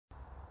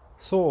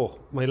So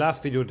my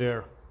last video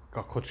there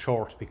got cut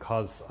short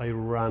because I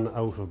ran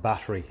out of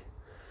battery,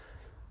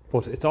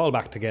 but it's all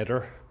back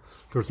together.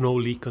 There's no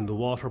leak in the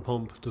water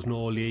pump, there's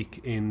no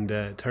leak in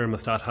the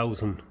thermostat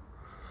housing.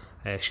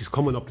 She's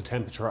coming up the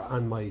temperature,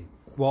 and my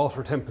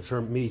water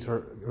temperature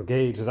meter or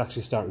gauge is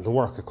actually starting to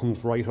work. It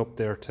comes right up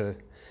there to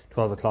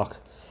 12 o'clock.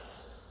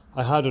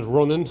 I had it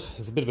running,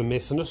 there's a bit of a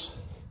miss in it.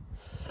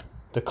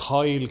 The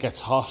coil gets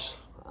hot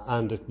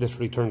and it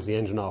literally turns the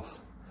engine off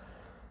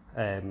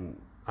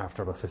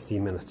after about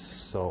 15 minutes.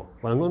 So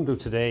what I'm going to do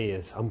today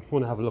is I'm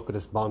going to have a look at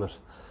this bonnet.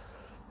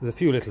 There's a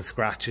few little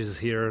scratches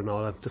here and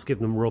all. I've just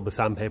given them a rub of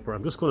sandpaper.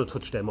 I'm just going to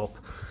touch them up.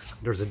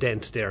 There's a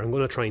dent there. I'm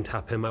going to try and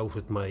tap him out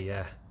with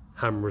my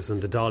hammers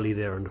and the dolly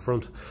there in the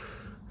front.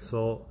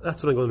 So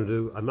that's what I'm going to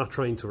do. I'm not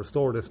trying to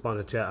restore this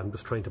bonnet yet. I'm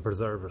just trying to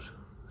preserve it.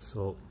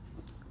 So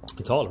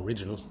it's all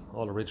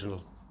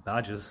original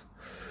badges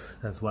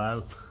as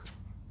well.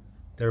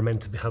 They're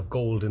meant to have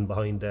gold in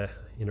behind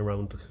in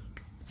around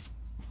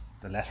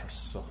the letters.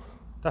 So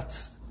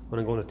that's what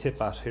I'm going to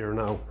tip at here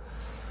now.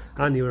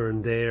 Anywhere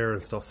in there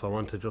and stuff, I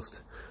want to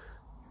just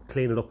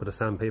clean it up with a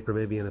sandpaper,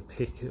 maybe in a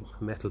pick,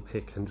 a metal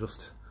pick, and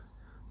just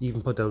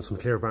even put down some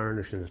clear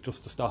varnish in it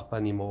just to stop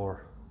any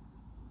more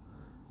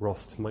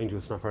rust. Mind you,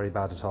 it's not very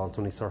bad at all, it's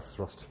only surface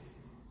rust.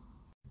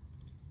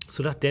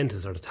 So that dent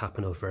is sort of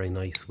tapping out very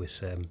nice with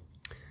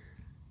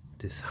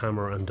this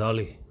hammer and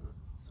dolly.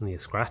 It's only a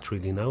scratch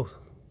really now,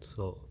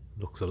 so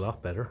it looks a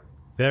lot better.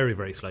 Very,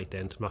 very slight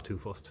dent, not too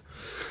fussed.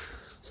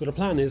 So the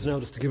plan is now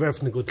just to give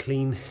everything a good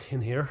clean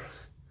in here.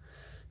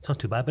 It's not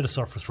too bad, a bit of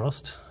surface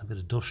rust, a bit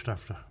of dust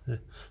after,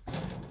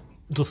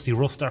 dusty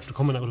rust after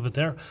coming out of it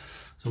there.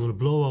 So I'm going to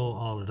blow out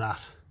all of that,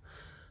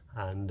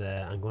 and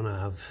I'm going to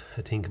have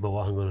a think about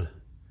what I'm going to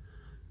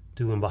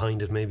do in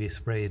behind it, maybe a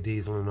spray of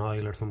diesel and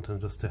oil or something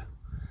just to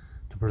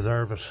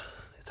preserve it.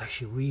 It's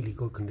actually really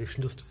good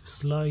condition, just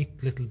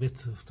slight little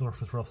bits of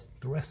surface rust.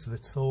 The rest of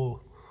it's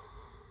so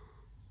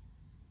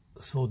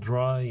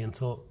dry and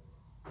so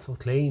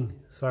clean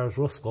as far as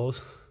rust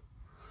goes.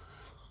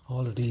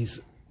 All of these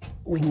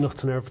wing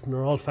nuts and everything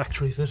are all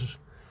factory fitted.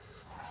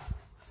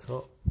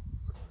 So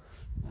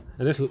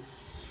a little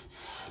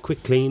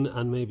quick clean,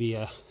 and maybe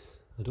I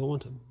don't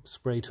want to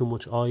spray too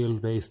much oil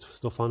based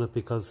stuff on it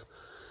because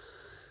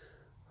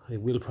I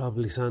will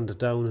probably sand it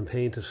down and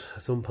paint it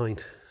at some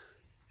point.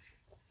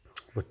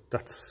 But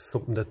that's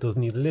something that does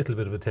need a little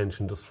bit of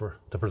attention just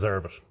to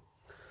preserve it.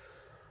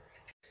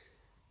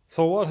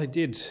 So what I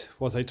did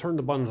was I turned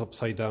the bonnet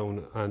upside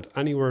down, and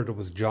anywhere there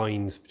was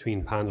joins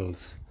between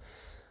panels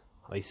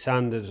I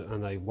sanded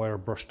and I wire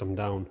brushed them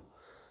down,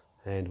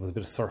 and with a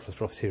bit of surface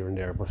rust here and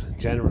there, but in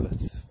general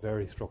it's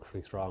very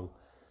structurally strong.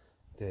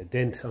 The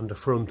dent on the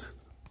front,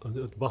 at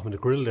the bottom of the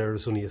grill there,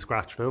 is only a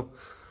scratch now,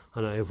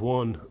 and I have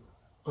one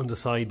on the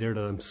side there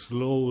that I'm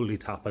slowly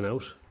tapping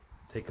out,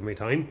 taking my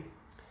time.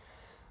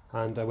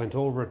 And I went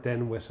over it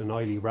then with an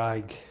oily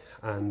rag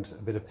and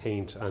a bit of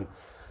paint, and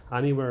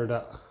anywhere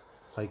that,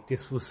 like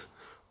this was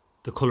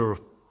the colour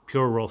of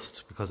pure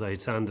rust because I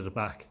had sanded it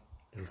back,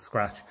 little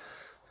scratch.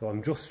 So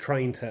I'm just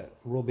trying to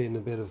rub in a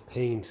bit of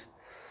paint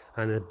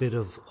and a bit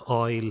of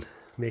oil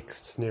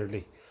mixed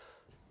nearly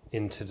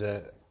into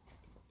the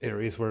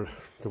areas where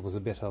there was a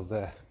bit of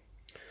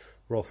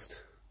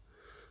rust.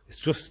 It's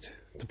just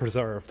to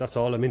preserve, that's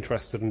all I'm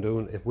interested in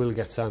doing. It will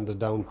get sanded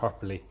down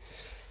properly.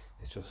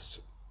 It's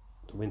just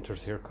the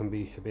winters here can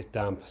be a bit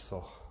damp,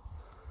 so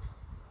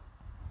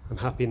I'm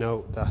happy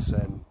now that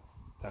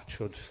that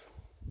should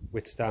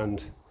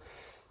withstand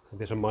a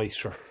bit of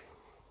moisture.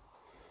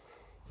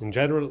 In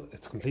general,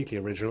 it's completely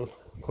original.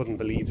 Couldn't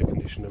believe the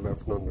condition of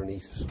everything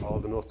underneath it. All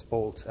the nuts,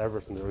 bolts,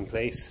 everything are in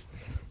place.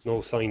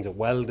 No signs of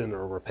welding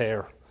or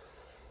repair.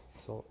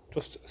 So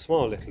just a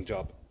small little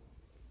job,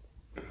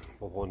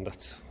 but one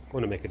that's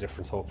going to make a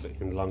difference hopefully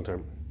in the long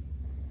term.